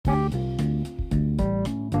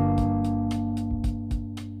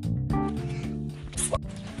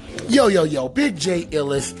Yo, Big J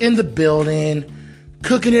Illis in the building,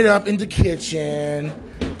 cooking it up in the kitchen.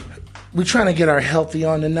 We're trying to get our healthy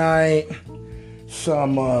on tonight.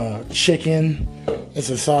 Some chicken and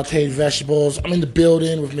some sauteed vegetables. I'm in the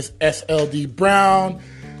building with Miss SLD Brown,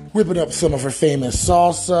 whipping up some of her famous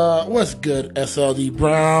salsa. What's good, SLD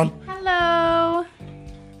Brown? Hello.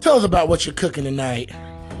 Tell us about what you're cooking tonight.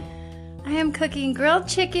 I am cooking grilled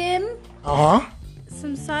chicken. Uh-huh.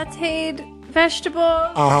 Some sauteed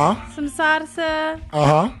vegetables. Uh-huh. Some salsa.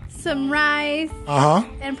 Uh-huh. Some rice. Uh-huh.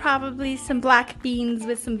 And probably some black beans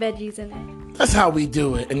with some veggies in it. That's how we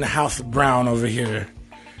do it in the House of Brown over here.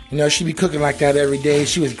 You know, she be cooking like that every day.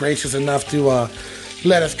 She was gracious enough to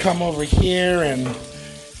let us come over here and,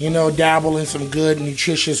 you know, dabble in some good,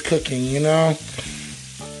 nutritious cooking, you know.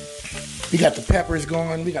 We got the peppers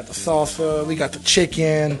going. We got the salsa. We got the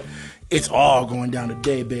chicken. It's all going down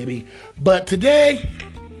today, baby. But today,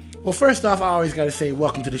 well, first off, I always got to say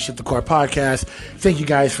welcome to the Shift the Core podcast. Thank you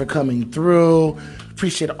guys for coming through.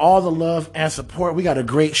 Appreciate all the love and support. We got a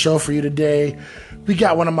great show for you today. We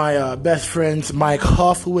got one of my best friends, Mike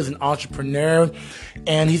Huff, who is an entrepreneur,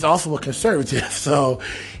 and he's also a conservative. So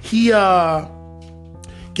he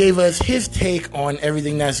gave us his take on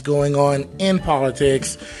everything that's going on in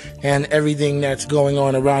politics and everything that's going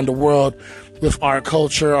on around the world with our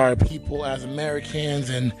culture, our people as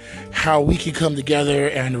Americans, and how we can come together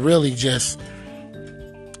and really just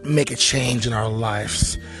make a change in our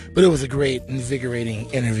lives. But it was a great, invigorating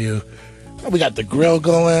interview. Oh, we got the grill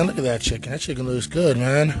going. Look at that chicken. That chicken looks good,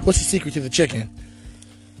 man. What's the secret to the chicken?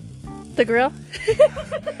 The grill?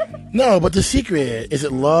 No, but the secret. Is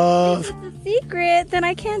it love? If it's a secret, then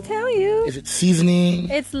I can't tell you. Is it seasoning?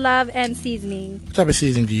 It's love and seasoning. What type of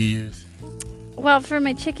seasoning do you use? Well, for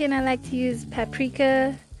my chicken, I like to use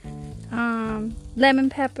paprika, lemon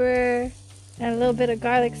pepper, and a little bit of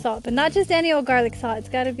garlic salt. But not just any old garlic salt. It's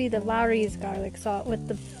got to be the Lowry's garlic salt with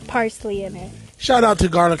the parsley in it. Shout out to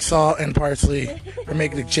garlic salt and parsley for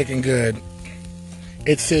making the chicken good.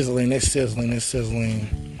 It's sizzling. It's sizzling. It's sizzling.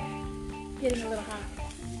 Getting a little hot.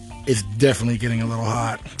 It's definitely getting a little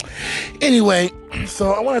hot. Anyway,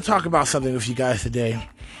 so I want to talk about something with you guys today.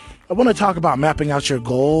 I want to talk about mapping out your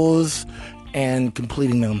goals and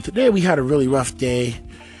completing them. Today we had a really rough day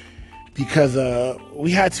because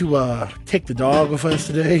we had to take the dog with us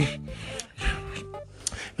today.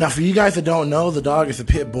 Now, for you guys that don't know, the dog is a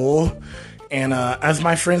pit bull. And as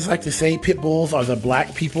my friends like to say, pit bulls are the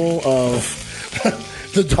black people of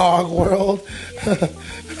the dog world.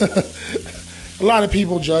 A lot of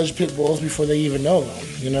people judge pit bulls before they even know them,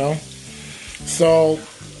 you know? So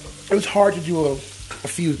it was hard to do a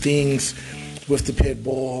few things with the pit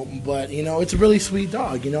bull, but, you know, it's a really sweet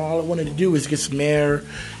dog. You know, all I wanted to do was get some air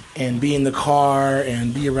and be in the car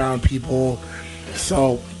and be around people.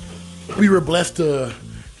 So we were blessed to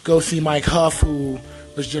go see Mike Huff, who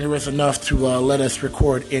was generous enough to let us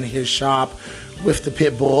record in his shop with the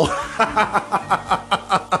pit bull.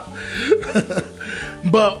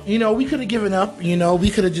 But, you know, we could have given up. You know, we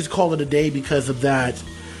could have just called it a day because of that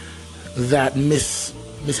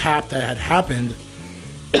mishap that had happened.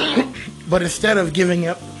 But instead of giving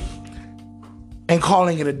up and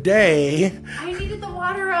calling it a day, I needed the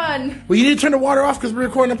water on. Well, you need to turn the water off because we're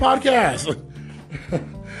recording a podcast.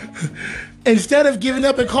 Instead of giving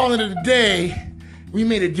up and calling it a day, we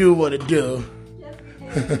made it do what it do.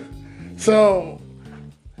 Yes, so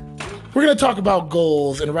we're going to talk about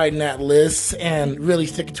goals and writing that list and really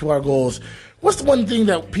sticking to our goals. What's the one thing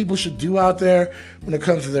that people should do out there when it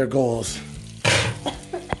comes to their goals?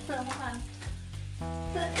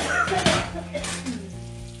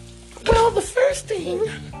 Well, the first thing...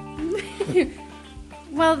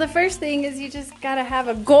 Well, the first thing is you just got to have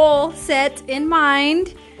a goal set in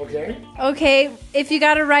mind. Okay, if you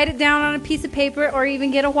got to write it down on a piece of paper or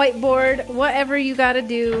even get a whiteboard, whatever you got to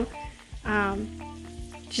do,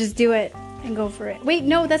 just do it and go for it. Wait,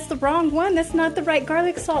 no, that's the wrong one. That's not the right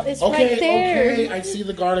garlic salt. It's right there. Okay, I see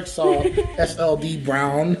the garlic salt. SLD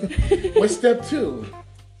Brown. What's step 2?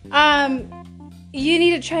 You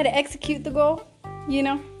need to try to execute the goal, you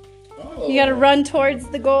know? Oh. You got to run towards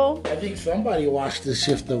the goal. I think somebody watched the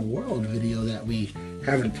Shift the World video that we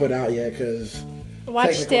haven't put out yet because...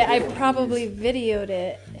 Watched it. I probably videoed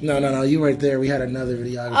it. No. You weren't there. We had another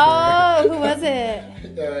videographer. Oh, who was it?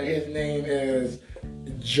 His name is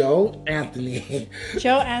Joe Anthony.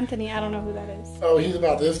 Joe Anthony. I don't know who that is. Oh, he's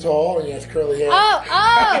about this tall and he has curly hair.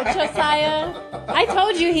 Oh, Josiah. I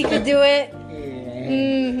told you he could do it.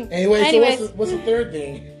 Anyway, so what's the third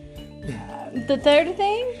thing? The third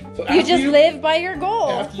thing? So you just live by your goal.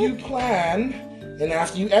 After you plan and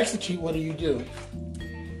after you execute, what do you do?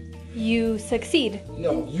 you succeed.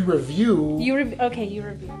 No, you review. You review.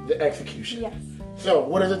 The execution. Yes. So,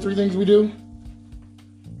 what are the 3 things we do?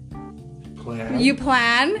 Plan. You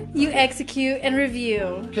plan, you execute, and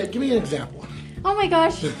review. Okay, give me an example. Oh my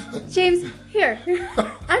gosh, James, here.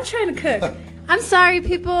 I'm trying to cook. I'm sorry,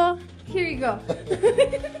 people. Here you go.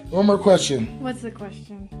 One more question. What's the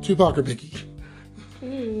question? Tupac or Biggie?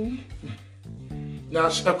 Now,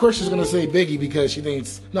 of course she's going to say Biggie because she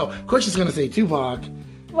thinks... No, of course she's going to say Tupac.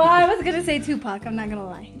 Well, I was going to say Tupac, I'm not going to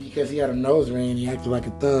lie. Because he had a nose ring and he acted like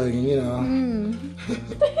a thug and, you know...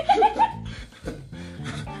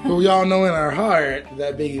 But we all know in our heart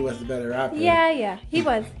that Biggie was the better rapper. Yeah, he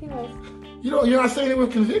was. You're not saying it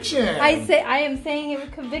with conviction. I am saying it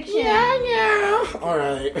with conviction. Yeah. All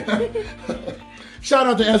right. Shout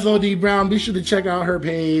out to SOD Brown. Be sure to check out her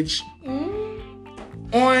page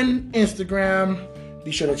on Instagram.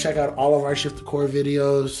 Be sure to check out all of our Shift the Core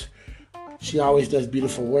videos. She always does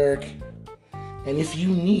beautiful work. And if you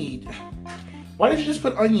need... Why did you just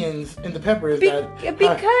put onions in the peppers?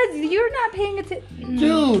 Because you're not paying attention.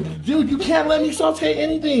 Dude, you can't let me saute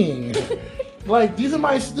anything. Like, this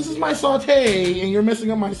is my saute, and you're messing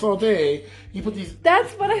up my saute. You put these...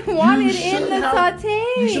 That's what I wanted in the saute.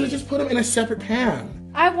 You should have just put them in a separate pan.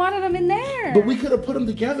 I wanted them in there. But we could have put them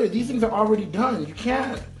together. These things are already done. You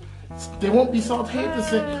can't. They won't be sauteed the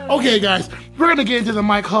same. Okay, guys, we're going to get into the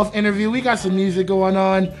Mike Huff interview. We got some music going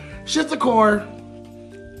on. Shift the Core.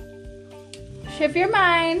 Shift your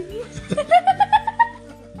mind.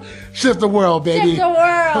 Shift the world, baby. Shift the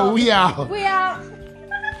world. We out. We out.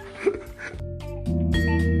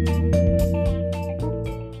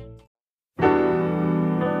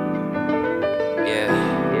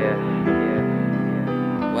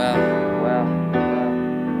 Well.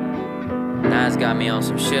 Nas got me on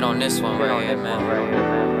some shit on this one right here, man.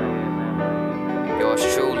 Yours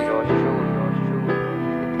truly.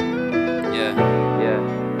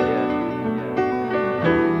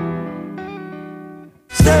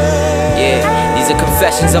 Yeah. These are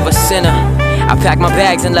confessions of a sinner. I packed my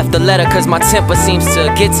bags and left a letter cause my temper seems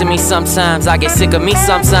to get to me sometimes. I get sick of me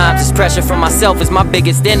sometimes. This pressure from myself is my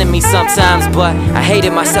biggest enemy sometimes. But I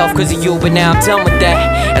hated myself cause of you, but now I'm done with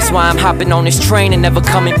that. That's why I'm hopping on this train and never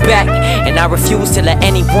coming back. And I refuse to let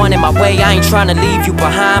anyone in my way. I ain't trying to leave you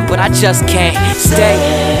behind, but I just can't stay.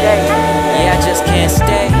 Yeah, I just can't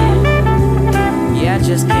stay. Yeah, I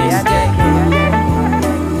just can't stay.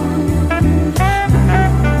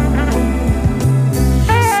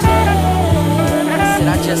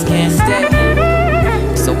 I just can't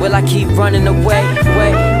stay. So will I keep running away?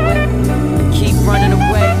 Keep running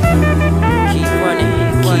away. Keep running.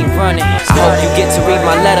 I hope you get to read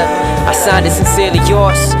my letter. I signed it sincerely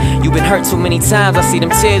yours. You've been hurt too many times. I see them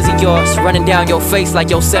tears of yours running down your face like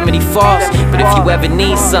Yosemite Falls. But if you ever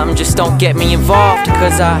need something, just don't get me involved.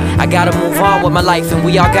 Cause I gotta move on with my life, and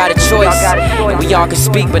we all got a choice. And we all can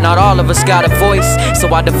speak, but not all of us got a voice.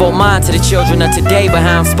 So I devote mine to the children of today. But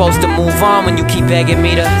how I'm supposed to move on when you keep begging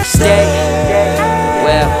me to stay?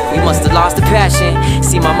 Well, we must have lost the passion.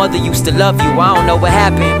 See, my mother used to love you, I don't know what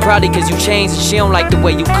happened. Probably cause you changed and she don't like the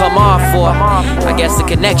way you come off. Or I guess the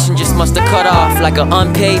connection just must have cut off. Like an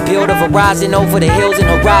unpaid bill of horizon over the hills and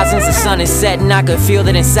horizons. The sun is setting, I could feel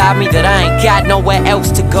it inside me that I ain't got nowhere else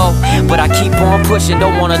to go. But I keep on pushing,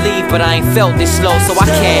 don't wanna leave, but I ain't felt this slow, so I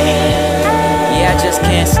can't. Yeah, I just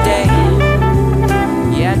can't stay.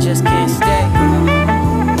 Yeah, I just can't stay.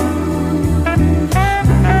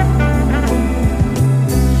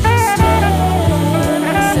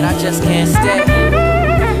 I just can't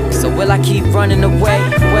stay. So will I keep running away?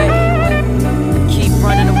 Keep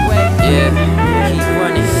running away. Yeah,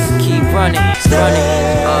 keep running.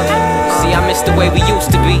 See, I miss the way we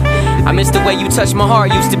used to be. I miss the way you touched my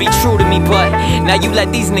heart, used to be true to me. But now you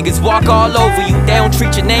let these niggas walk all over you. They don't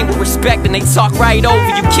treat your name with respect and they talk right over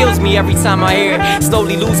you. Kills me every time I hear it.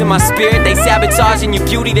 Slowly losing my spirit. They sabotaging your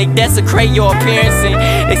beauty, they desecrate your appearance. And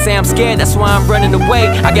they say I'm scared, that's why I'm running away.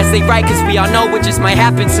 I guess they right, cause we all know what just might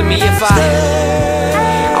happen to me if I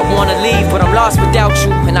wanna leave, but I'm lost without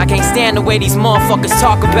you. And I can't stand the way these motherfuckers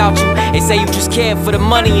talk about you. They say you just care for the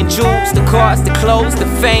money and jewels, the cars, the clothes, the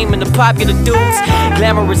fame, and the popular dudes.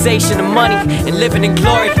 Glamorization of money and living in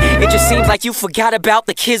glory. It just seems like you forgot about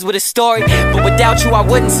the kids with a story. But without you I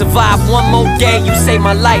wouldn't survive one more day. You saved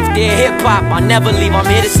my life, dear hip-hop, I'll never leave, I'm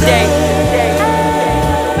here to stay.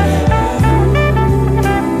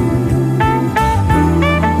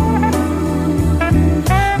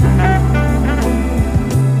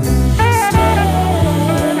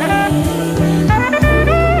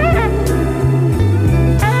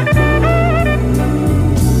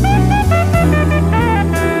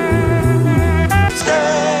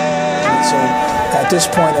 this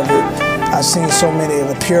point of it, I've seen so many of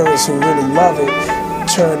the purists who really love it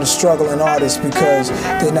turn to struggling artists because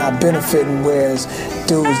they're not benefiting, whereas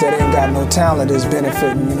dudes that ain't got no talent is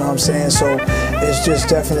benefiting, you know what I'm saying? So it's just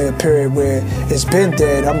definitely a period where it's been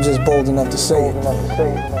dead. I'm just bold enough to say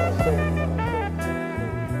it.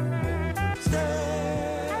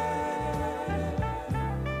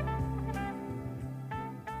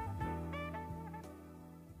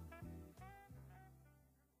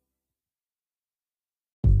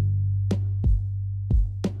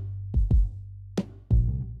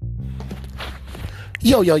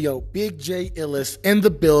 Yo, Big J Illis in the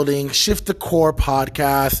building, Shift the Core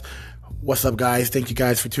podcast. What's up, guys? Thank you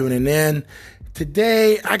guys for tuning in.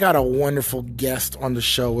 Today, I got a wonderful guest on the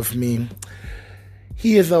show with me.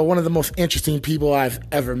 He is one of the most interesting people I've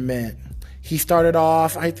ever met. He started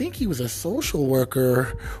off, I think he was a social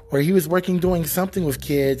worker, or he was doing something with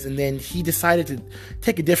kids, and then he decided to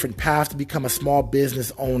take a different path to become a small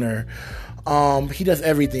business owner. He does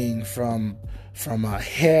everything from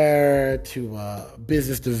hair to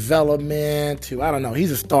business development to, I don't know, he's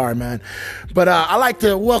a star, man. But I like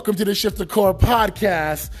to welcome to the Shift the Core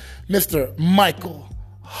podcast, Mr. Michael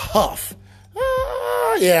Huff.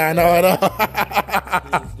 Yeah, I know.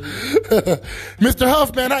 Mr.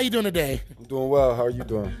 Huff, man, how you doing today? I'm doing well. How are you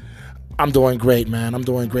doing? I'm doing great, man. I'm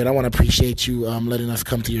doing great. I want to appreciate you letting us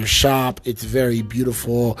come to your shop. It's very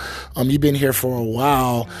beautiful. You've been here for a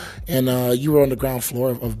while, and you were on the ground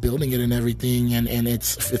floor of building it and everything, and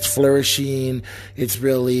it's flourishing. It's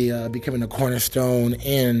really becoming a cornerstone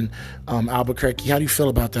in Albuquerque. How do you feel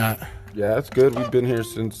about that? Yeah, it's good. We've been here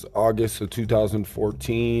since August of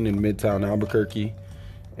 2014 in Midtown Albuquerque,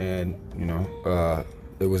 and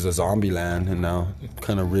it was a zombie land, and now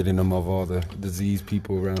kind of ridding them of all the disease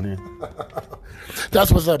people around here.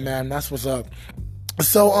 That's what's up, man. That's what's up.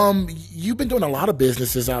 So, you've been doing a lot of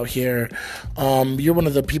businesses out here. You're one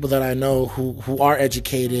of the people that I know who are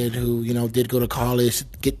educated, who, did go to college,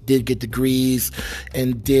 did get degrees,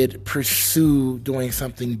 and did pursue doing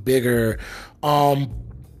something bigger.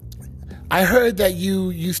 I heard that you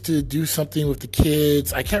used to do something with the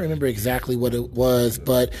kids. I can't remember exactly what it was,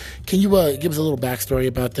 but can you give us a little backstory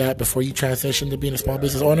about that before you transitioned to being a small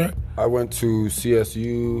business owner? I went to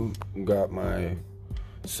CSU, got my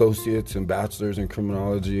associates and bachelor's in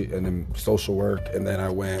criminology and in social work, and then I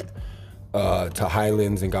went to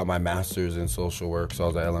Highlands and got my master's in social work. So I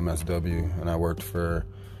was at LMSW, and I worked for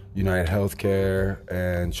United Healthcare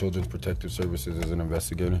and Children's Protective Services as an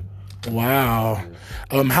investigator. Wow.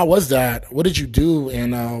 How was that? What did you do,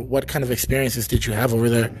 and what kind of experiences did you have over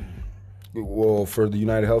there? Well, for the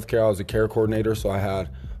United Healthcare, I was a care coordinator, so I had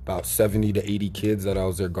about 70 to 80 kids that I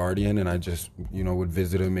was their guardian, and I just, would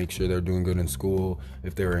visit them, make sure they're doing good in school.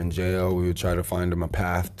 If they were in jail, we would try to find them a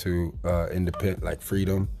path to independent,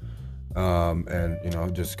 freedom, and,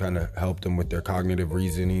 just kind of help them with their cognitive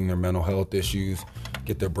reasoning, their mental health issues,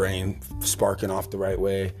 get their brain sparking off the right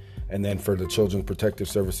way. And then for the Children's Protective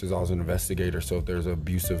Services, I was an investigator. So if there's an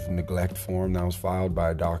abusive neglect form that was filed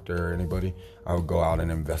by a doctor or anybody, I would go out and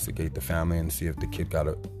investigate the family and see if the kid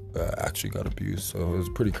actually got abused. So it was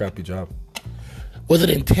a pretty crappy job. Was it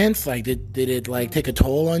intense? Did it take a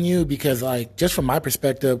toll on you? Because just from my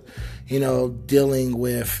perspective, dealing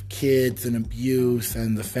with kids and abuse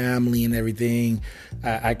and the family and everything,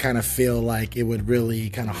 I kind of feel like it would really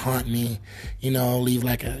kind of haunt me, leave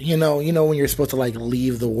when you're supposed to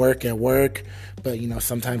leave the work at work, but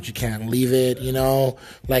sometimes you can't leave it,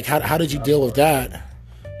 how did you deal with that?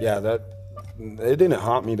 Yeah, it didn't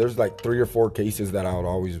haunt me. There's 3 or 4 cases that I would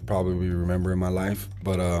always probably remember in my life,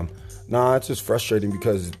 but it's just frustrating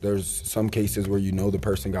because there's some cases where the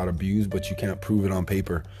person got abused, but you can't prove it on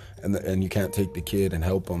paper, and you can't take the kid and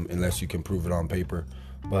help them unless you can prove it on paper.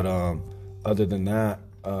 But other than that,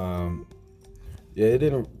 it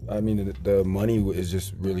didn't. The money is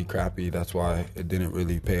just really crappy. That's why it didn't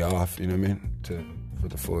really pay off. You know what I mean? For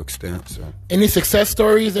the full extent. So, any success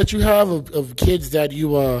stories that you have of kids that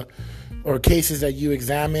you or cases that you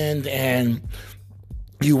examined and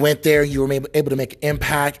you went there, you were able to make an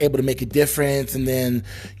impact, able to make a difference, and then,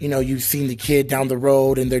 you've seen the kid down the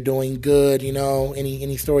road and they're doing good,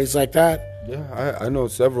 any stories like that? Yeah, I know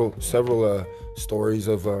several stories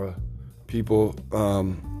of people,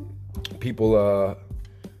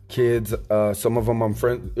 kids, some of them I'm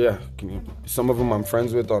friends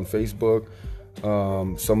with on Facebook.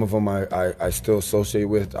 Some of them I still associate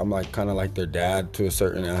with. I'm kind of like their dad to a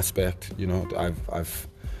certain aspect, I've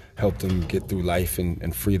help them get through life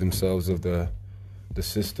and free themselves of the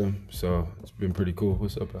system. So it's been pretty cool.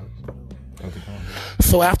 What's up, Alex?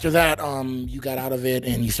 So after that, you got out of it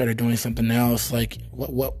and you started doing something else.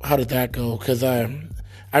 How did that go? Because I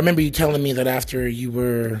I remember you telling me that after you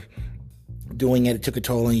were doing it, it took a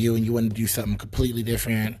toll on you, and you wanted to do something completely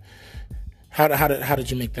different. How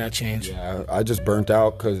did you make that change? Yeah, I just burnt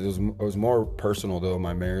out because it was more personal though.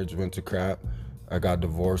 My marriage went to crap. I got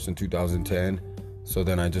divorced in 2010, so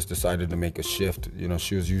then I just decided to make a shift. You know,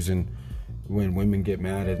 she was using, when women get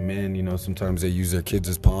mad at men, you know, sometimes they use their kids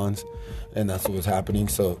as pawns, and that's what was happening.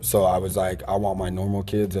 So I was like, I want my normal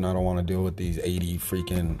kids, and I don't want to deal with these 80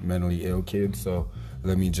 freaking mentally ill kids. So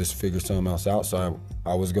let me just figure something else out. So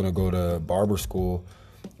I was gonna go to barber school,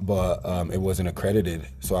 but it wasn't accredited,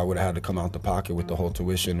 so I would have had to come out the pocket with the whole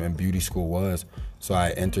tuition, and beauty school was. So I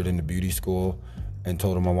entered into beauty school and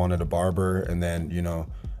told them I wanted a barber, and then, you know,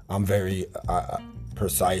 I'm very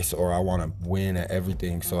precise, or I want to win at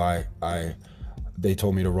everything, so they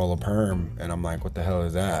told me to roll a perm, and I'm like, what the hell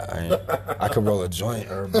is that? I could roll a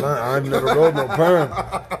joint or a blunt. I've never rolled no perm.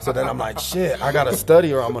 So then I'm like, shit, I gotta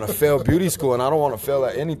study or I'm gonna fail beauty school, and I don't want to fail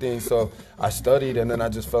at anything. So I studied, and then I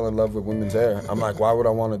just fell in love with women's hair. I'm like, why would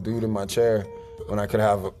I want a dude in my chair when I could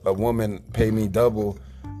have a woman pay me double?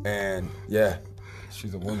 And yeah,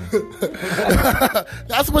 she's a woman.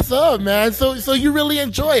 That's what's up, man. So you really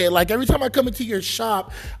enjoy it. Like, every time I come into your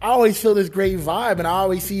shop, I always feel this great vibe, and I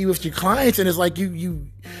always see you with your clients, and it's like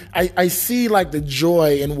I see like the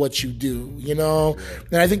joy in what you do, you know?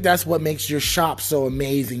 And I think that's what makes your shop so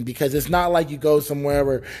amazing, because it's not like you go somewhere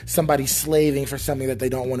where somebody's slaving for something that they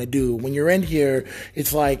don't want to do. When you're in here,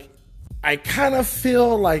 it's like, I kind of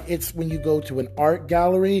feel like it's when you go to an art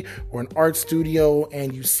gallery or an art studio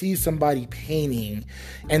and you see somebody painting,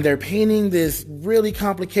 and they're painting this really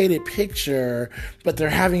complicated picture, but they're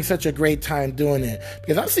having such a great time doing it.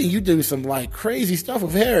 Because I've seen you do some like crazy stuff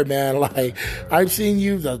with hair, man. Like, I've seen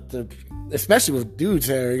you, especially with dudes'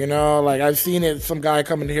 hair, you know, like I've seen it, some guy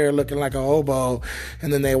coming here looking like a hobo,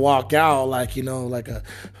 and then they walk out like, you know, like a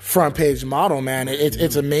front page model, man.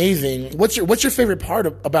 It's amazing. What's your favorite part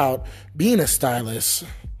about being a stylist?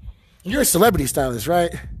 You're a celebrity stylist,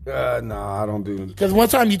 right? No, I don't do. Because one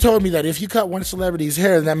time you told me that if you cut one celebrity's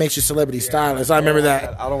hair, then that makes you celebrity stylist. I remember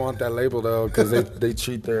that. I don't want that label though, because they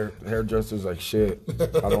treat their hairdressers like shit.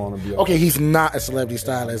 I don't want to be. Okay, he's not a celebrity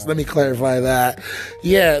stylist. Let me clarify that.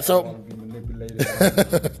 Yeah. So,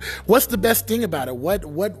 what's the best thing about it?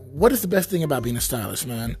 What is the best thing about being a stylist,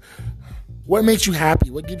 man? What makes you happy?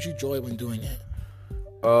 What gives you joy when doing it?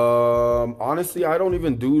 Honestly, I don't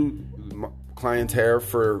even do my clients' hair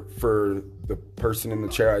for the person in the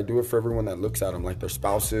chair. I do it for everyone that looks at them, like their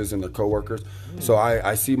spouses and their coworkers. So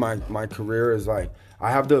I see my career as like,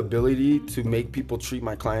 I have the ability to make people treat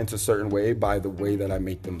my clients a certain way by the way that I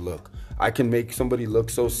make them look. I can make somebody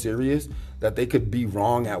look so serious that they could be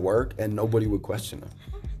wrong at work and nobody would question them.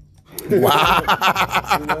 Wow.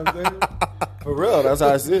 You know what I'm saying? For real, that's how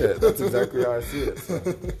I see it. That's exactly how I see it. So.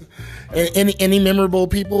 Any memorable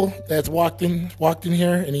people that's walked in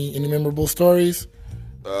here? Any memorable stories?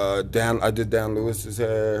 I did Dan Lewis's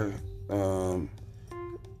hair.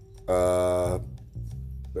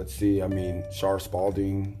 Let's see. I mean, Shar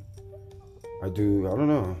Spalding. I don't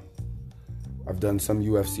know. I've done some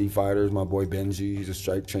UFC fighters. My boy Benji, he's a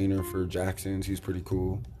strike trainer for Jackson's. He's pretty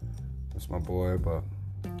cool. That's my boy, but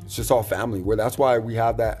it's just all family. That's why we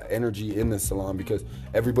have that energy in the salon, because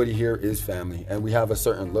everybody here is family, and we have a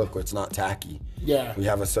certain look where it's not tacky. Yeah. We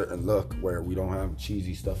have a certain look where we don't have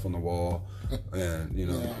cheesy stuff on the wall, and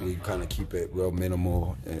we kind of keep it real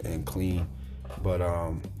minimal and clean. But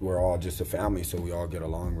we're all just a family, so we all get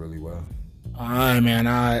along really well. All right, man.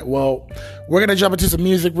 All right. Well, we're going to jump into some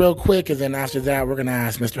music real quick, and then after that, we're going to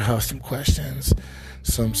ask Mr. Huff some questions.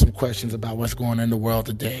 Some questions about what's going on in the world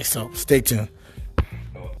today. So stay tuned.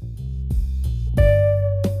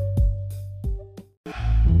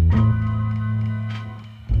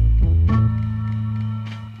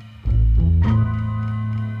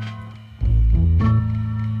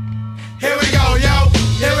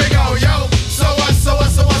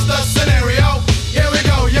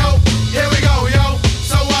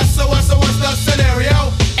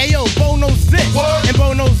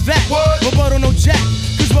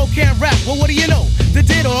 Well, what do you know? The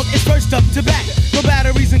dead dog is first up to bat. No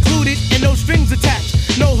batteries included and no strings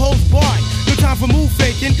attached. No holds barred. No time for move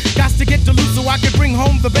faking. Got to get to loose so I can bring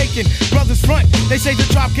home the bacon. Brothers front, they say the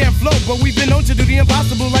drop can't flow, but we've been known to do the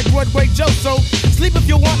impossible like Broadway Joe. So sleep if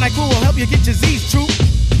you want, like who will help you get your Z's true.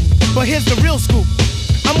 But here's the real scoop.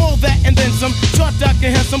 I'm all that and then some. Short, dark,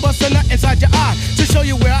 and handsome, bust a nut inside your eye to show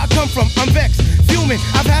you where I come from. I'm vexed, fuming.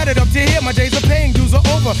 I've had it up to here. My days of paying dues are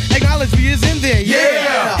over. Acknowledge me is in there.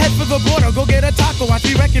 Yeah. Head for the border, go get a taco. I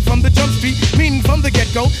see record from the jump street, meaning from the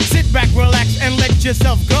get-go. Sit back, relax, and let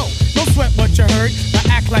yourself go. Don't sweat what you heard, but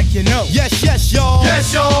act like you know. Yes, yes, y'all.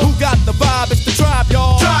 Yes, y'all. Who got the vibe? It's the tribe,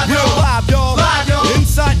 y'all.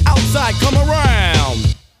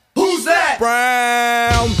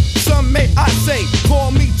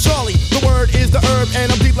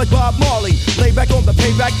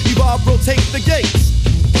 payback, evolve, rotate the gates.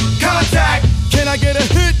 Contact! Can I get a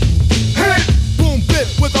hit? Hit! Boom, bip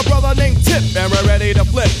with a brother named Tip, and we're ready to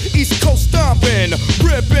flip. East Coast stomping,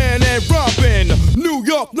 ripping and romping. New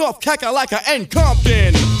York, North, Kakalaka, and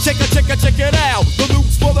Compton. Check it out. The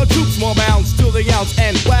loops for the troops, more bounds to the ounce.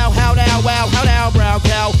 And wow, how now, brown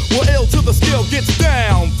cow. We're ill till the skill gets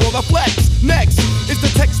down for the flex. Next is the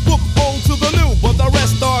textbook old to the new, but the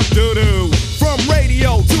rest are doo-doo. From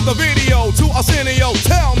radio to the video to Arsenio,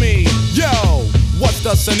 tell me, yo, what's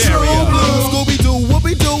the scenario? True blue, Scooby-Doo,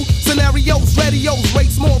 whoopie-doo. Scenarios, radios,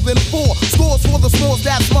 rates more than 4. Scores for the s'mores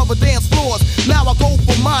that smother dance floors. Now I go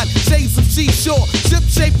for mine, shades of seashore.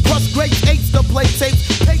 Ship-shaped, crushed grapes, eights to play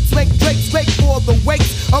tapes. Pates make drapes, make for the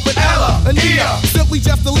weights of an Ella, an Ea. Simply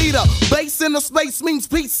just a leader. Base in the space means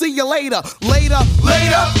peace, see you later. Later,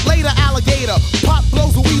 alligator. Pop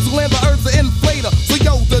blows a weasel and the herbs are inflator. So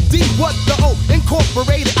yo, the D, what the O?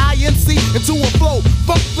 Incorporated INC into a flow.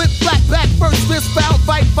 Funk, flip, flat, back, first, fist, foul,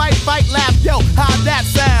 fight, laugh. Yo, how'd that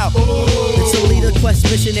sound? Ooh. It's a leader quest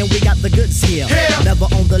mission and we got the goods here. Yeah. Never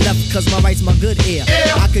on the left cause my right's my good ear.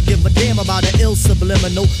 Yeah. I could give a damn about an ill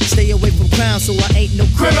subliminal. Stay away from crime so I ain't no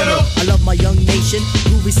criminal. I love my young nation,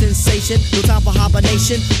 groovy sensation. No time for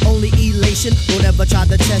hibernation, only elation. Don't ever try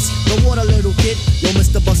to test the water, little kid. Yo,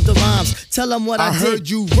 Mr. Busta Rhymes, tell them what I did. Heard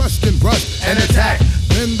you rushed and brushed and attacked.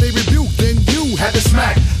 Then they rebuked, then you had to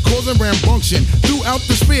smack. Causing rambunction throughout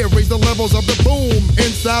the sphere. Raise the levels of the boom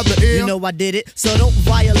inside the air. You know I did it, so don't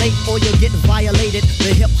violate or you'll get violated.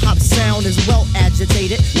 The hip-hop sound is well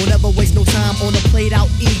agitated. We'll never waste no time on a played-out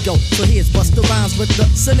ego. So here's Busta Rhymes with the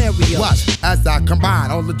scenario. Watch as I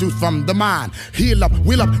combine all the juice from the mind. Heal up,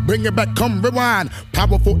 wheel up, bring it back, come rewind.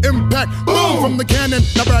 Powerful impact, boom, from the cannon.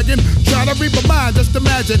 Now bragging, try to read my mind, just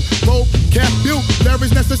imagine.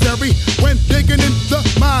 Vocabulary's necessary when digging into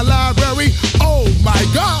my library. Oh my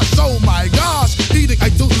gosh, eating I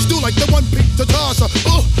do stew like the one pizza tosser.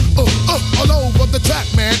 All over the track,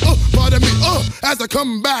 man. Pardon me, as I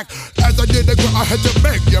come back, as I did the ground, I had to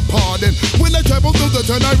beg your pardon. When I travel through the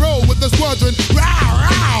turn, I roll with the squadron.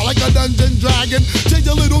 Row, like a dungeon dragon. Change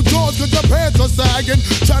your little jaws cause your pants are sagging.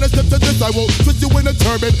 Try to step to this, I will twist you in a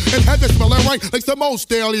turban and have it smelling right like some old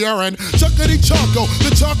stale urine. Chuckity choco,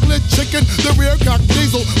 the chocolate chicken, the rear cock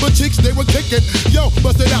diesel, but cheeks they were kicking. Yo,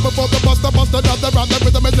 bust it out before the bust another round. The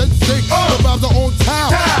rhythm is in sync. The rhymes are on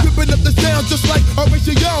time. Ripping up the sound just like a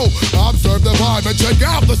ratio. Observe the vibe and check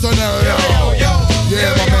out the scenario. Yeah,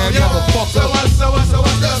 my man, motherfucker. So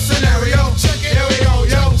what's the scenario? Check it. Here we go,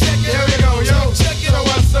 yo. Check it. Here we go, yo. Check it.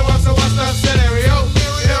 So what's the scenario?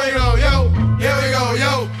 Here we go, yo. Here we go,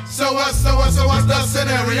 yo. So what's the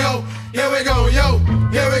scenario? Here we go, yo.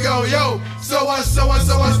 Here we go, yo. So what's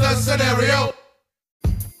the scenario?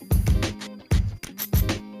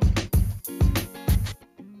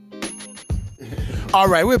 All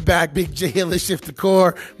right, we're back. Big J, let's shift the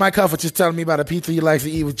core. Mike Huff was just telling me about a pizza he likes to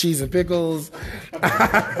eat with cheese and pickles.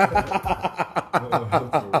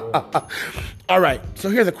 All right, so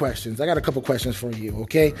here are the questions. I got a couple questions for you,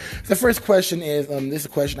 okay? The first question is, this is a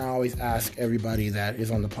question I always ask everybody that is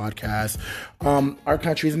on the podcast. Our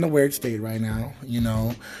country's in a weird state right now,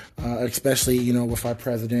 especially, with our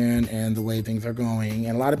president and the way things are going.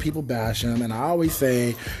 And a lot of people bash him, and I always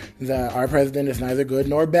say that our president is neither good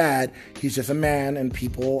nor bad. He's just a man, and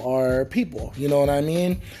people are people. You know what I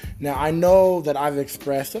mean? Now, I know that I've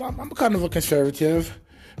expressed that I'm kind of a conservative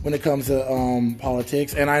when it comes to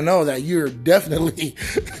politics, and I know that you're definitely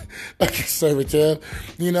a conservative,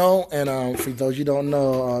 and for those you don't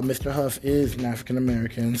know, Mr. Huff is an African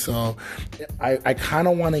American, so I kind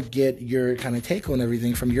of want to get your kind of take on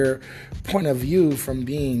everything from your point of view from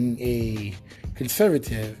being a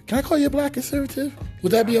conservative. Can I call you a black conservative?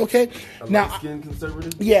 Would that be okay? Light-skinned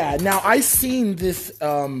conservative? Yeah. Now, I seen this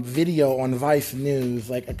video on Vice News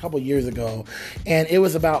like a couple years ago, and it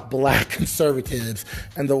was about black conservatives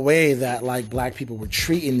and the way that black people were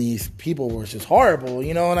treating these people was just horrible.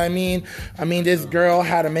 You know what I mean? This girl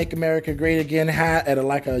had a "Make America Great Again" hat at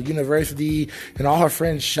a university, and all her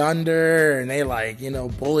friends shunned her, and they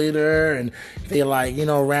bullied her, and they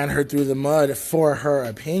ran her through the mud for her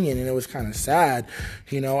opinion, and it was kind of sad,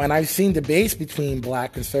 And I've seen debates between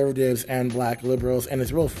black conservatives and black liberals, and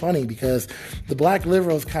it's real funny because the black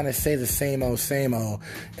liberals kind of say the same old,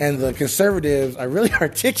 and the conservatives are really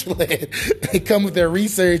articulate. They come with their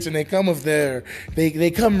research, and they come with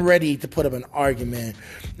they come ready to put up an argument.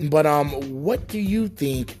 But what do you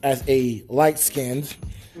think as a light-skinned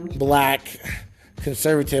black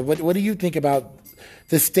conservative? What do you think about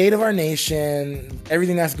the state of our nation,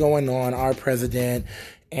 everything that's going on, our president?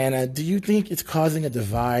 And do you think it's causing a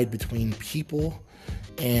divide between people?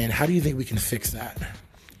 And how do you think we can fix that?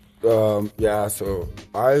 Yeah, so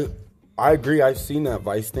I agree. I've seen that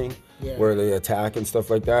Vice thing where they attack and stuff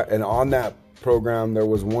like that. And on that program, there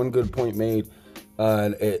was one good point made.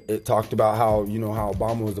 And it talked about how, you know, how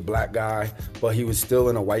Obama was a black guy, but he was still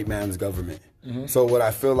in a white man's government. So what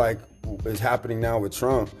I feel like is happening now with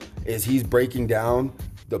Trump is he's breaking down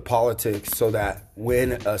the politics so that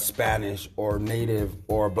when a Spanish or Native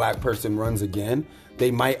or a black person runs again,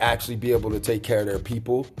 they might actually be able to take care of their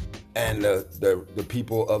people and the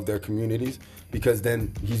people of their communities, because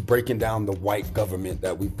then he's breaking down the white government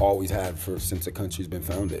that we've always had since the country's been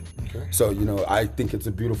founded. Okay. So, you know, I think it's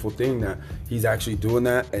a beautiful thing that he's actually doing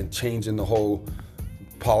that and changing the whole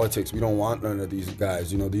politics. We don't want none of these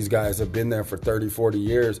guys. You know, these guys have been there for 30, 40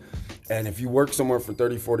 years. And if you work somewhere for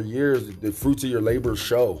 30, 40 years, the fruits of your labor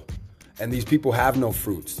show. And these people have no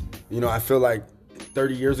fruits. You know, I feel like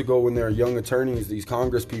 30 years ago when they were young attorneys, these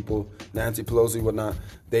Congress people, Nancy Pelosi, whatnot,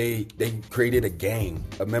 they created a gang,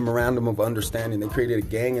 a memorandum of understanding. They created a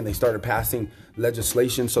gang and they started passing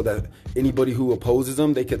legislation so that anybody who opposes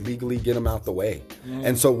them, they could legally get them out the way.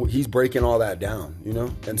 And so he's breaking all that down, you know?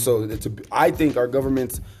 And so I think our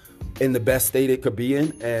government's in the best state it could be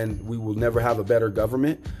in, and we will never have a better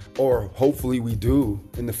government. Or hopefully we do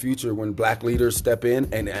in the future when black leaders step in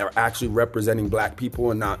and are actually representing black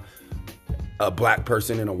people and not a black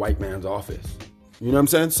person in a white man's office. You know what I'm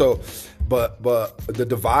saying? So, but the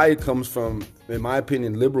divide comes from, in my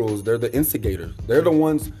opinion, liberals. They're the instigators. They're the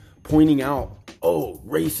ones pointing out, oh,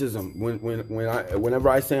 racism. Whenever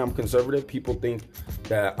I say I'm conservative, people think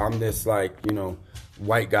that I'm this, like, you know,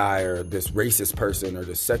 white guy or this racist person or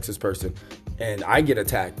this sexist person, and I get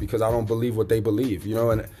attacked because I don't believe what they believe, you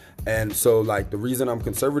know. And so, like, the reason I'm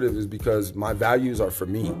conservative is because my values are for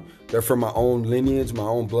me. They're for my own lineage, my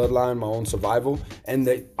own bloodline, my own survival. And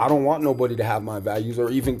I don't want nobody to have my values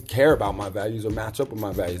or even care about my values or match up with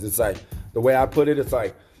my values. It's like, the way I put it, it's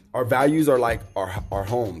like our values are like our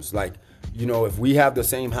homes. Like, you know, if we have the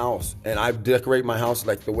same house and I decorate my house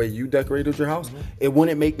like the way you decorated your house, it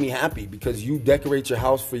wouldn't make me happy because you decorate your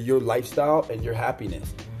house for your lifestyle and your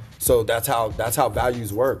happiness. So that's how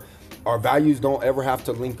values work. Our values don't ever have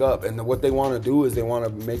to link up, and what they want to do is they want to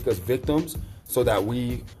make us victims so that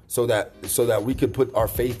we could put our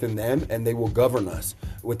faith in them and they will govern us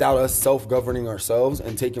without us self-governing ourselves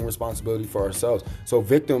and taking responsibility for ourselves. So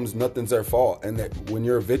victims, nothing's their fault, and that when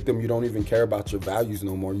you're a victim, you don't even care about your values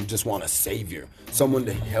no more. You just want a savior, someone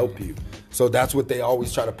to help you. So that's what they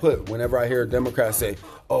always try to put. Whenever I hear a Democrat say,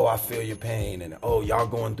 "Oh, I feel your pain," and "Oh, y'all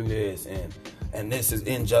going through this," and this is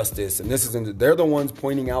injustice, and this is they're the ones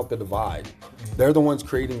pointing out the divide. They're the ones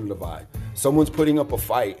creating the divide. Someone's putting up a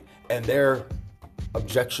fight, and they're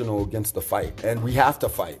objectional against the fight. And we have to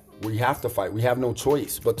fight. We have to fight. We have no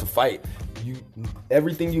choice but to fight.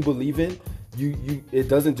 Everything you believe in, it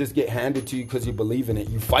doesn't just get handed to you because you believe in it.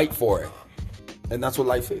 You fight for it. And that's what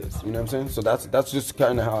life is. You know what I'm saying? So that's just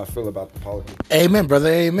kind of how I feel about the politics. Amen, brother.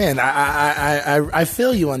 Amen. I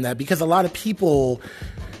feel you on that, because a lot of people...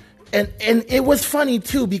 And it was funny,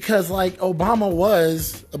 too, because, like, Obama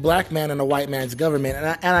was a black man in a white man's government.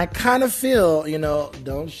 And I kind of feel, you know,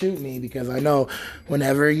 don't shoot me, because I know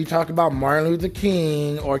whenever you talk about Martin Luther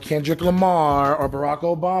King or Kendrick Lamar or Barack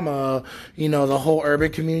Obama, you know, the whole urban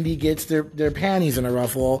community gets their panties in a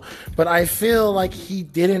ruffle. But I feel like he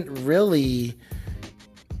didn't really...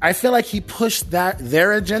 I feel like he pushed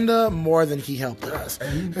their agenda more than he helped us.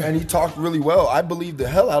 And he talked really well. I believed the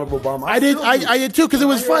hell out of Obama. I did too, because it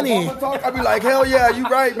was funny. I'd be like, hell yeah, you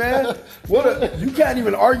right, man. You can't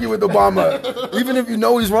even argue with Obama. Even if you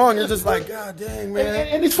know he's wrong, you're just like, God dang, man.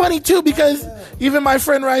 And it's funny too, because even my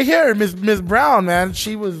friend right here, Miss Brown, man,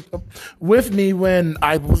 she was with me when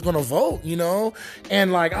I was going to vote, you know?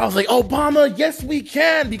 And like, I was like, Obama, yes we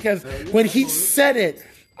can, because when he said it,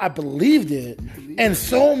 I believed it. And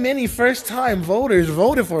so many first-time voters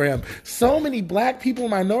voted for him. So many black people,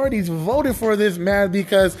 minorities voted for this man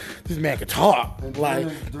because this man could talk. Like,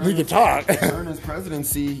 he could talk. During his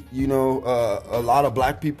presidency, you know, a lot of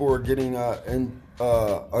black people were getting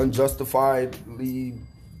unjustifiedly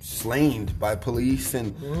slain by police,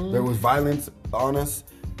 and there was violence on us.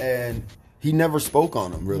 And he never spoke on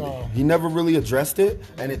them, really. No. He never really addressed it,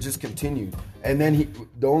 and it just continued. And then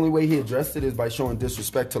the only way he addressed it is by showing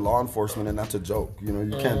disrespect to law enforcement, and that's a joke. You know,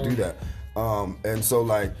 you can't do that. And so,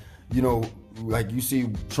 like, you know, like you see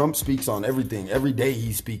Trump speaks on everything. Every day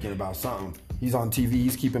he's speaking about something. He's on TV,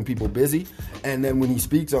 he's keeping people busy. And then when he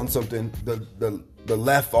speaks on something, the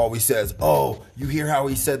left always says, oh, you hear how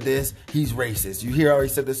he said this? He's racist. You hear how he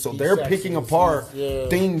said this? So they're picking apart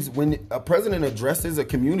things. When a president addresses a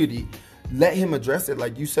community, let him address it.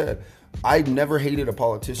 Like you said, I never hated a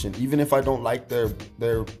politician, even if I don't like their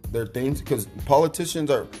things, because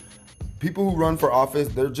politicians are people who run for office,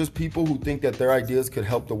 they're just people who think that their ideas could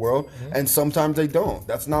help the world, and sometimes they don't.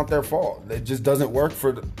 That's not their fault. It just doesn't work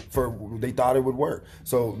for they thought it would work.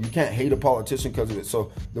 So you can't hate a politician because of it.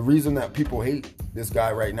 So the reason that people hate this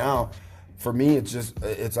guy right now, for me,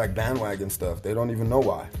 it's like bandwagon stuff. They don't even know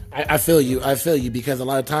why. I feel you because a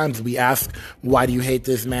lot of times we ask, why do you hate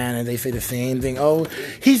this man? And they say the same thing. Oh,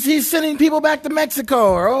 he's sending people back to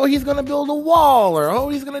Mexico, or oh, he's going to build a wall, or oh,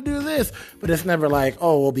 he's going to do this. But it's never like,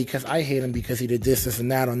 oh, well, because I hate him because he did this, this,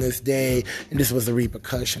 and that on this day, and this was the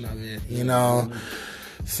repercussion of it, you know?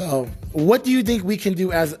 So what do you think we can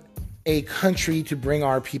do as a country to bring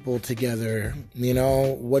our people together? You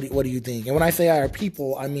know, what do you think? And when I say our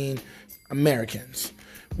people, I mean Americans.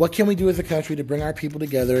 What can we do as a country to bring our people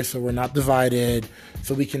together so we're not divided,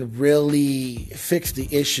 so we can really fix the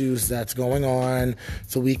issues that's going on,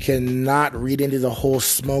 so we can not read into the whole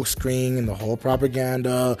smoke screen and the whole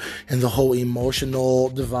propaganda and the whole emotional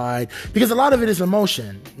divide? Because a lot of it is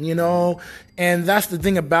emotion, you know? And that's the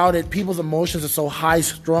thing about it. People's emotions are so high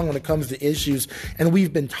strung when it comes to issues. And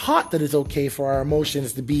we've been taught that it's okay for our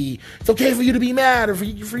emotions to be, it's okay for you to be mad or for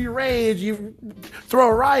your rage, you throw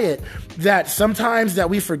a riot. That sometimes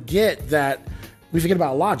that we forget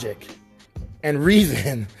about logic and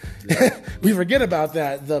reason. We forget about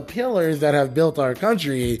that. The pillars that have built our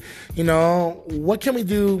country, you know, what can we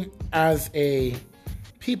do as a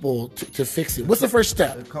people to fix it? What's the first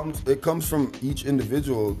step? It comes from each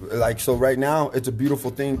individual. Like, so right now, it's a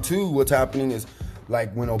beautiful thing too. What's happening is,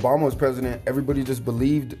 like, when Obama was president, everybody just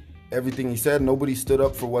believed everything he said. Nobody stood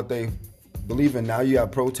up for what they believe in. Now you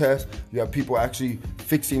have protests. You have people actually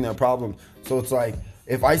fixing their problems. So it's like,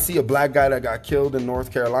 if I see a black guy that got killed in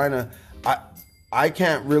North Carolina, I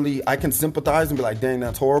can sympathize and be like, dang,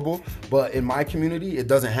 that's horrible. But in my community, it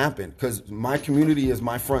doesn't happen, because my community is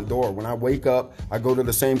my front door. When I wake up, I go to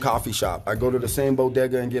the same coffee shop. I go to the same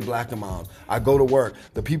bodega and get Black & Milds. I go to work.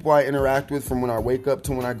 The people I interact with from when I wake up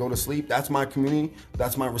to when I go to sleep, that's my community.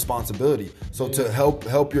 That's my responsibility. So to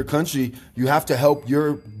help your country, you have to help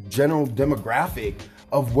your general demographic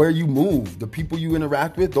of where you move. The people you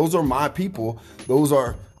interact with, those are my people.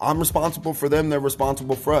 I'm responsible for them, they're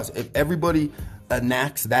responsible for us. If everybody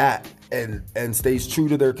enacts that and stays true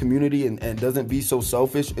to their community and doesn't be so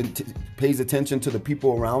selfish and pays attention to the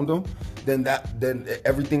people around them, then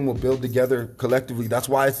everything will build together collectively. That's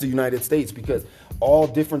why it's the United States, because all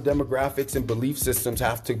different demographics and belief systems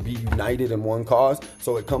have to be united in one cause.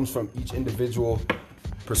 So it comes from each individual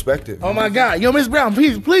perspective. Oh my God. Yo, Miss Brown,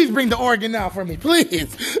 please bring the organ now for me,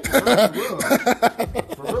 please. For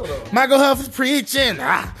real though. Michael Huff is preaching.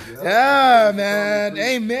 Yeah, man.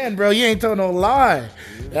 Amen, bro. You ain't told no lie.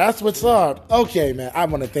 That's what's up. Okay, man. I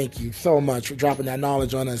want to thank you so much for dropping that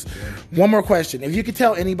knowledge on us. One more question. If you could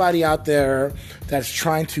tell anybody out there that's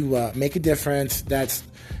trying to make a difference, that's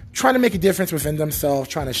trying to make a difference within themselves,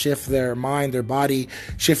 trying to shift their mind, their body,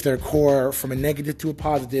 shift their core from a negative to a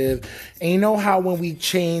positive. And you know how when we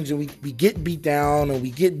change and we get beat down and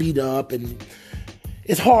we get beat up, and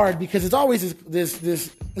it's hard because it's always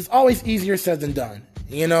it's always easier said than done,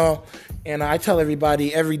 you know? And I tell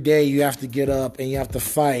everybody every day you have to get up and you have to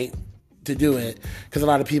fight to do it, because a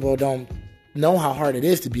lot of people don't know how hard it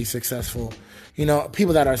is to be successful. You know,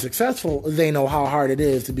 people that are successful, they know how hard it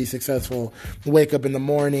is to be successful. Wake up in the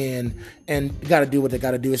morning and got to do what they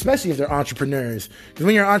got to do, especially if they're entrepreneurs. Because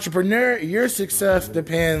when you're an entrepreneur, your success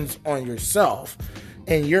depends on yourself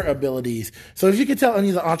and your abilities. So if you could tell any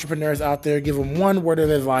of the entrepreneurs out there, give them one word of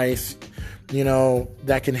advice, you know,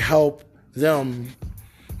 that can help them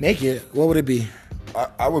make it, what would it be?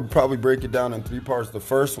 I would probably break it down in three parts. The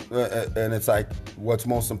first, and it's like what's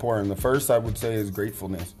most important. The first I would say is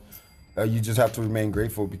gratefulness. You just have to remain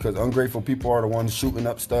grateful, because ungrateful people are the ones shooting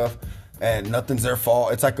up stuff and nothing's their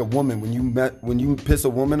fault. It's like a woman. When you piss a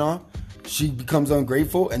woman off, she becomes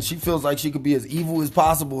ungrateful and she feels like she could be as evil as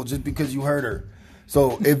possible just because you hurt her.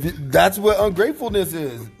 So that's what ungratefulness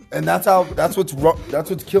is. And that's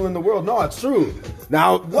what's killing the world. No, it's true.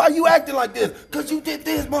 Now, why are you acting like this? Because you did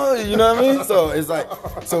this, man. You know what I mean? So it's like,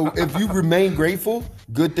 so if you remain grateful,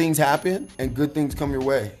 good things happen and good things come your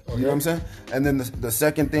way. You know what I'm saying? And then the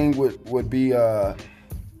second thing would be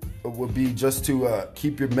just to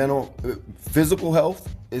keep your physical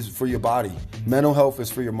health is for your body. Mental health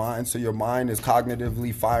is for your mind. So your mind is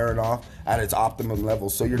cognitively firing off at its optimum level.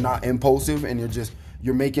 So you're not impulsive and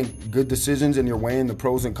you're making good decisions and you're weighing the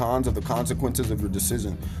pros and cons of the consequences of your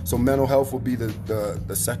decision. So mental health would be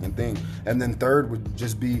the second thing. And then third would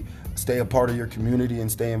just be stay a part of your community and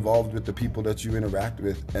stay involved with the people that you interact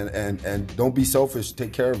with. And don't be selfish,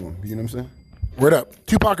 take care of them. You know what I'm saying? Word up.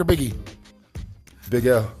 Tupac or Biggie? Big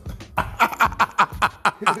L.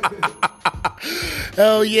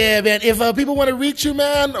 Oh, yeah, man. If people want to reach you,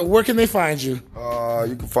 man, where can they find you?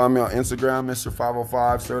 You can find me on Instagram, Mr.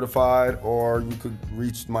 505 Certified, or you could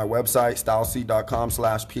reach my website,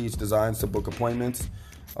 styleseat.com/phdesigns to book appointments.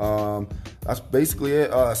 That's basically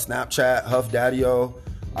it. Snapchat, Huff Daddy-O.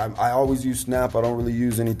 I always use Snap. I don't really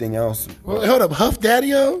use anything else. Well, hold up, Huff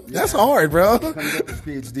Daddy-O? That's hard, bro. I couldn't get this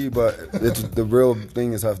PhD, but the real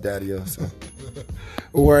thing is Huff Daddy-O. So.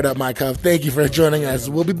 Word up, Mike Huff. Thank you for joining us.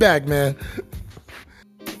 We'll be back, man.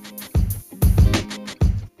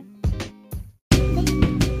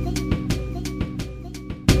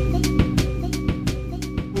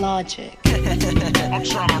 Logic. I'm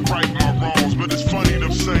trying to right my wrongs, but it's funny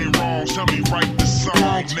them saying wrongs. Tell me write the song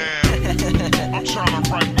now. I'm trying to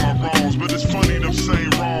right my wrongs, but it's funny them saying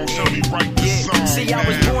wrongs. Tell me write the song. See, I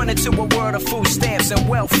was born into a world of food stamps and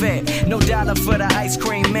welfare. No dollar for the ice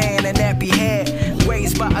cream man and nappy hair.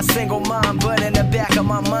 Raised by a single mom, but in the back of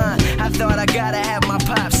my mind, I thought I gotta have my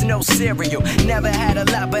pops, no cereal. Never had a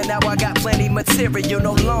lot, but now I got plenty material.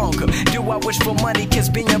 No longer do I wish for money, cause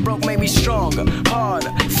being broke made me stronger,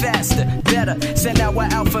 harder, faster, better. So now I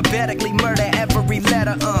alphabetically murder every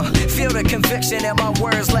letter. Feel the conviction in my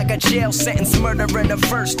words like a jail sentence. Murder in the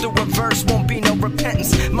verse, through reverse won't be no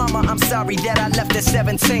repentance. Mama, I'm sorry that I left at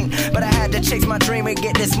 17, but I had to chase my dream and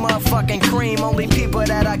get this motherfucking cream. Only people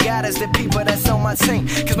that I got is the people that's on my team.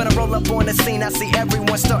 Cause when I roll up on the scene, I see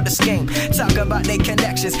everyone start to scheme. Talk about their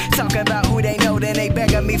connections, talk about who they know, then they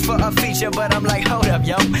begging me for a feature. But I'm like, hold up,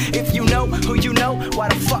 yo. If you know who you know, why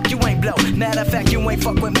the fuck you ain't blow? Matter of fact, you ain't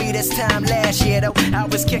fuck with me this time last year, though. I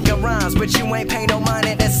was kicking rhymes, but you ain't pay no mind,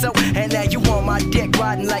 and that's so. And now you on my dick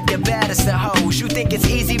riding like the baddest of hoes. You think it's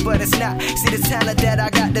easy, but it's not. See the talent that I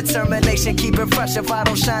got, determination, keep it fresh. If I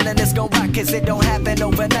don't shine, then it's gon' rock, cause it don't happen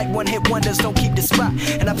overnight. One hit wonders don't keep the spot.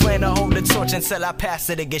 And I plan to hold the torch until I pass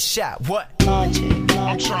it and get shot. What? Logic.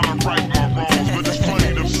 I'm trying to right my wrongs, but it's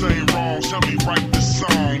funny them saying wrongs. Tell me write the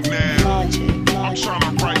song now. Logic. I'm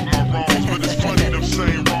trying to right my wrongs, but it's funny them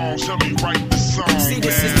saying wrongs. Tell me write the song. See,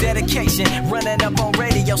 this is dedication, running up on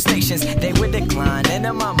radio stations. They would decline, and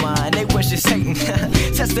in my mind, they wish it's Satan.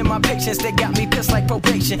 Testing my patience, they got me pissed like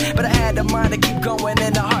probation. But I had the mind to keep going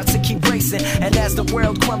and the heart to keep racing. And as the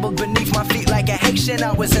world crumbled beneath my feet like a Haitian,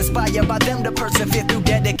 I was inspired by them to persevere through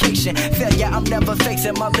dedication. Failure, I'm never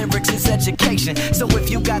facing, my lyrics is education. So if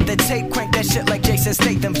you got the tape, crank that shit like Jason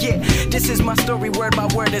Statham. Yeah, this is my story word by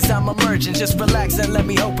word as I'm emerging. Just relax and let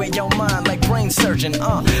me open your mind like brain surgeon.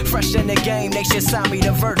 Fresh in the game, they should sign me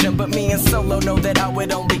the virgin. But me and Solo know that I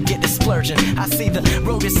would only get the splurging. I see the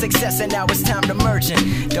road to success and now it's time to merge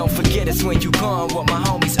in. Don't forget it's when you gone, what my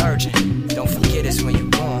homies urging. Don't forget it's when you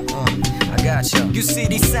gone, I got you. You see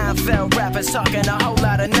these Seinfeld rappers talking a whole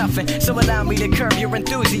lot of nothing. So allow me to curb your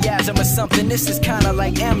enthusiasm or something. This is kinda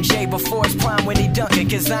like MJ before his prime when he dunking.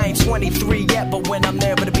 Cause I ain't 23 yet, but when I'm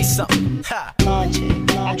there, it'll be something. Ha! Logic.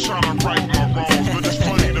 I'm trying to right my wrongs, but it's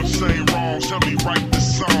funny them saying wrongs. Tell me write the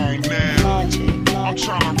song now. Logic. I'm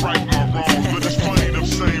trying to right my wrongs, but it's funny them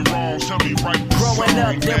saying wrongs. Tell me write the song. Growing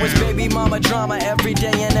up, there was baby mama drama every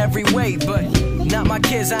day and every way, but not my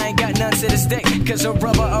kids, I ain't got none to this day. Cause a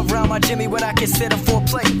rubber around my Jimmy, what I consider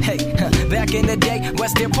foreplay. Hey, back in the day,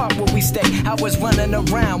 West End Park where we stay, I was running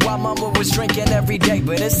around while mama was drinking every day.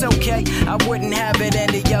 But it's okay, I wouldn't have it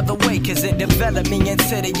any other way. Cause it developed me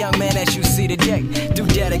into the young man that you see today. Through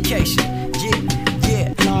dedication, yeah.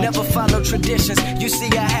 Never follow traditions. You see,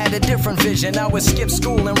 I had a different vision. I would skip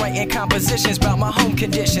school and writing compositions about my home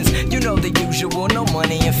conditions. You know the usual, no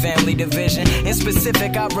money and family division. In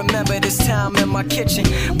specific, I remember this time in my kitchen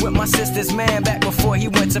with my sister's man back before he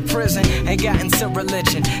went to prison and got into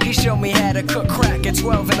religion. He showed me how to cook crack at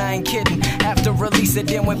 12, and I ain't kidding. After release, it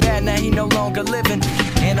then went bad, now he no longer living.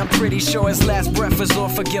 And I'm pretty sure his last breath was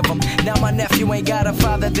Lord forgive him. Now my nephew ain't got a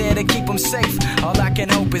father there to keep him safe. All I can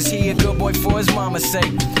hope is he a good boy for his mama's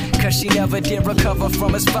sake. Cause she never did recover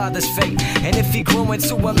from his father's fate. And if he grew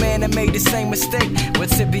into a man and made the same mistake, well,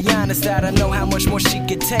 to be honest, I don't know how much more she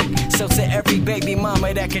could take. So to every baby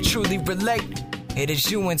mama that can truly relate, it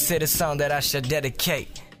is you into the song that I should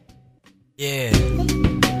dedicate. Yeah.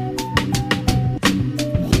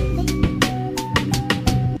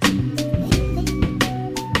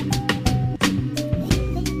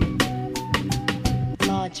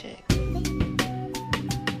 Logic.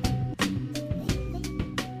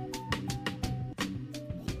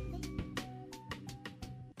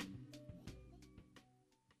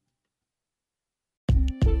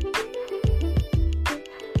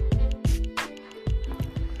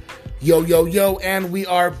 Yo, and we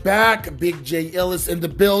are back. Big J Illis in the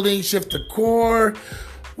building. Shift the core.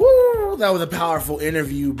 Woo! bro. That was a powerful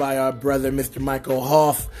interview by our brother, Mr. Michael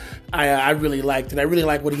Huff. I really liked it. I really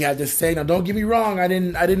like what he had to say. Now, don't get me wrong. I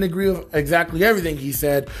didn't agree with exactly everything he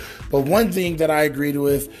said, but one thing that I agreed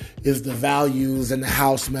with is the values and the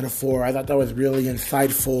house metaphor. I thought that was really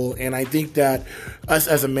insightful, and I think that us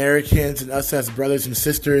as Americans and us as brothers and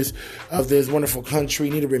sisters of this wonderful country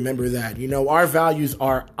need to remember that. You know, our values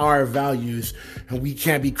are our values, and we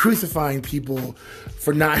can't be crucifying people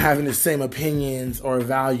for not having the same opinions or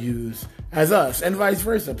values as us, and vice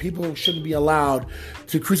versa. People shouldn't be allowed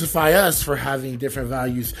to crucify us for having different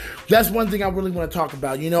values. That's one thing I really want to talk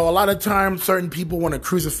about. You know, a lot of times certain people want to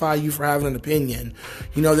crucify you for having an opinion.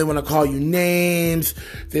 You know, they want to call you names.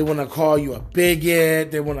 They want to call you a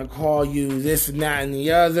bigot. They want to call you this and that and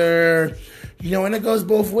the other. You know, and it goes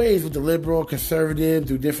both ways with the liberal, conservative,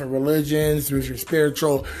 through different religions, through if you're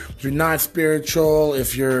spiritual, if you're not spiritual,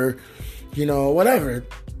 if you're, you know, whatever.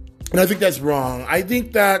 And I think that's wrong. I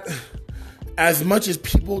think that as much as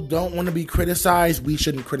people don't want to be criticized, we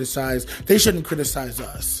shouldn't criticize. They shouldn't criticize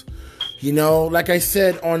us. You know, like I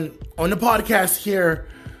said on the podcast here,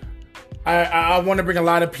 I want to bring a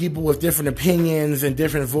lot of people with different opinions and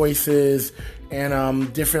different voices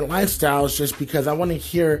and different lifestyles just because I want to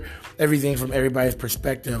hear everything from everybody's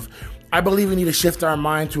perspective. I believe we need to shift our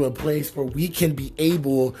mind to a place where we can be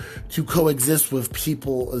able to coexist with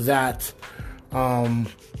people that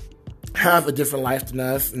have a different life than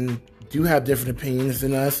us and do have different opinions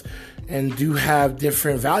than us and do have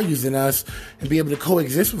different values than us, and be able to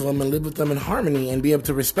coexist with them and live with them in harmony and be able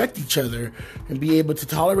to respect each other and be able to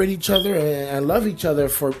tolerate each other and love each other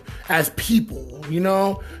as people, you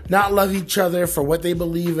know, not love each other for what they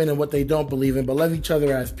believe in and what they don't believe in, but love each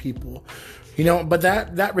other as people, you know. But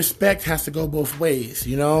that respect has to go both ways,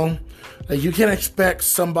 you know. Like, you can't expect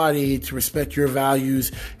somebody to respect your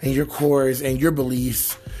values and your cores and your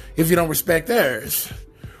beliefs if you don't respect theirs.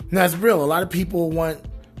 And that's real. A lot of people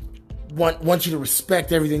want you to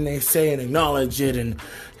respect everything they say and acknowledge it and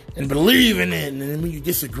believe in it. And then when you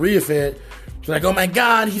disagree with it, it's like, oh my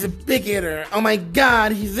God, he's a bigot, or oh my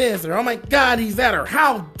God, he's this, or oh my God, he's that, or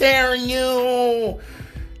how dare you?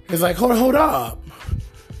 It's like, hold up.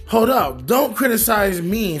 Don't criticize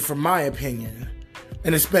me for my opinion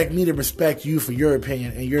and expect me to respect you for your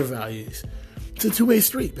opinion and your values. It's a two-way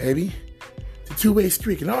street, baby. Two-way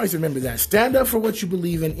streak. And always remember that. Stand up for what you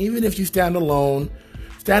believe in, even if you stand alone.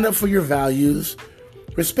 Stand up for your values.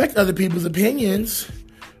 Respect other people's opinions,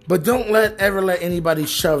 but don't ever let anybody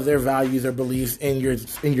shove their values or beliefs in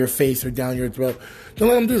your face or down your throat. Don't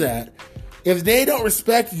let them do that. If they don't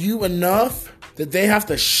respect you enough that they have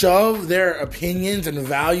to shove their opinions and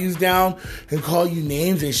values down and call you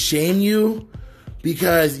names and shame you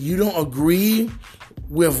because you don't agree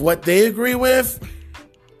with what they agree with,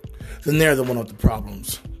 then they're the one with the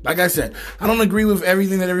problems. Like I said, I don't agree with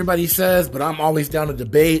everything that everybody says, but I'm always down to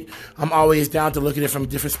debate. I'm always down to look at it from a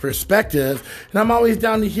different perspective. And I'm always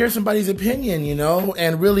down to hear somebody's opinion, you know,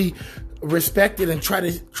 and really respect it and try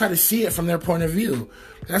to see it from their point of view.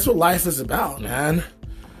 That's what life is about, man.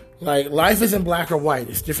 Like, life isn't black or white.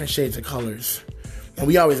 It's different shades of colors. And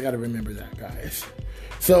we always got to remember that, guys.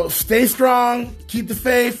 So stay strong, keep the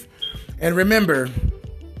faith, and remember,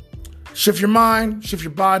 shift your mind, shift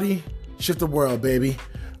your body, shift the world, baby.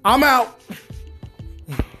 I'm out.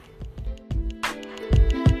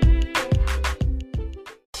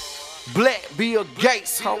 Black Bill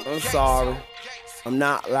Gates, ho. I'm sorry. I'm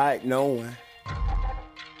not like no one.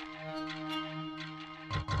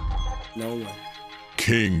 No one.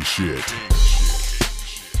 King shit.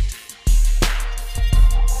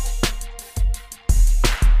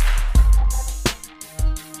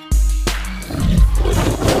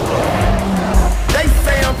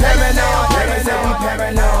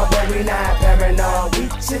 Paranoid, but we not paranoid, we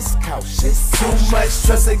just cautious. Too much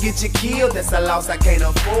trust to get you killed, that's a loss I can't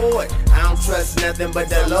afford. I don't trust nothing but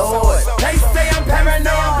the Lord. They say I'm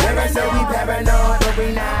paranoid, they say we paranoid, but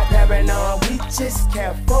we not paranoid, we just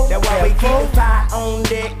careful. That's why we keep the fire on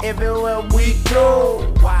deck everywhere we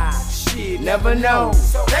go. Why? Shit, never know.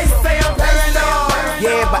 They say I'm paranoid,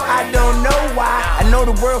 yeah, but I don't know why. I know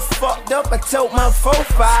the world fucked up, I told my 4-5.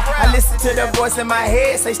 I listen to the voice in my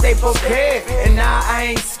head, say stay prepared. And now I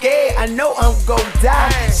ain't scared, I know I'm gon' die.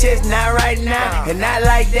 Shit's not right now, and not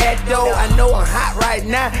like that though. I know I'm hot right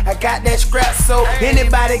now, I got that scrap so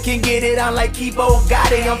anybody can get it. I'm like Kibo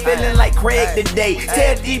got it, I'm feeling like Craig today.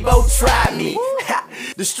 Tell Debo try me.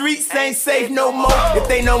 The streets ain't safe no more. If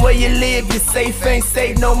they know where you live, you're safe, ain't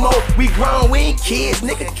safe no more. We grown, we ain't kids,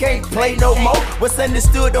 nigga can't play no more. What's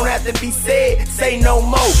understood don't have to be said, say no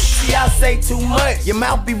more. See, I say too much, your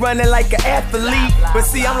mouth be running like an athlete. But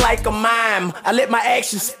see, I'm like a mime, I let my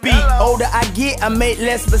actions speak. Older I get, I make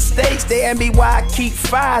less mistakes. They ask me why I keep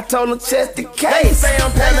fire, I told them chest the case. They say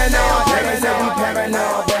I'm paranoid, they say we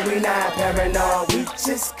paranoid, but we not paranoid, we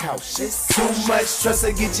just cautious. Too much trust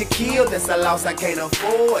will get you killed, that's a loss I can't afford.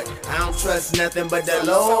 I don't trust nothing but the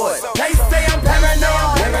Lord. They say I'm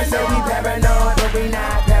paranoid, they say we paranoid, but we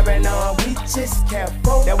not paranoid, we just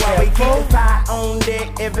careful. That's why we keep the fire on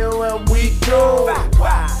deck everywhere we go.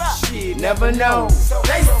 Shit, never know.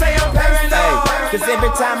 They say I'm paranoid, cause every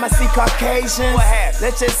time I see Caucasians,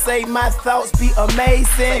 let's just say my thoughts be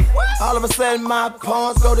amazing. All of a sudden my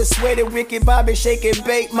palms go to sweaty, wicked Bobby, shake and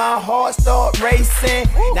bake, my heart start racing.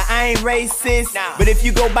 Now I ain't racist, but if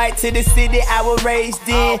you go back to the city I was raised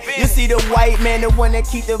in, you see the white man, the one that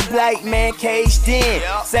keep the black man caged in.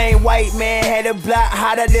 Same white man had a block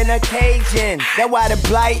hotter than a Cajun. That's why the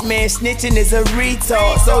black man snitching is a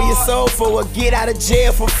retard. So your soul for a get out of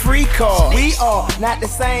jail for free card. We are not the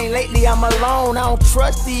same, lately I'm alone. I don't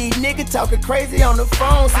trust these niggas talking crazy on the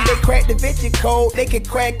phone. See they crack the Vinci code, they can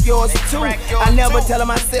crack yours too. I never tell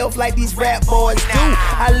myself like these rap boys do.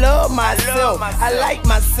 I love myself, I like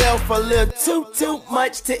myself a little too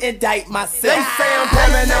much to indict myself. They say I'm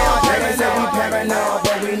paranoid, they say we paranoid,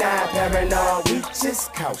 but we not paranoid, we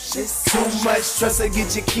just cautious. Too much trust will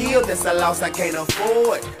get you killed, that's a loss I can't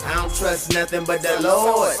afford. I don't trust nothing but the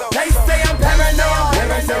Lord. They say I'm paranoid,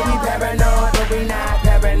 they say we paranoid, but we not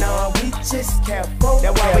paranoid, we just careful.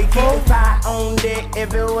 That's why we keep the fire on deck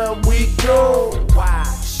everywhere we go. Why?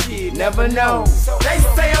 Shit, never know. They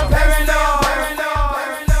say I'm paranoid.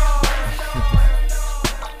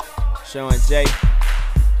 Sean J,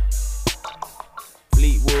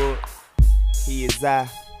 Fleetwood, he is I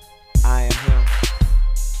am him.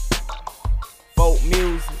 Folk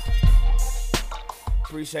music,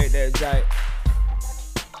 appreciate that, Jake.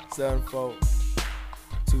 Southern Folk,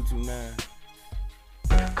 229.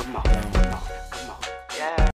 Come on.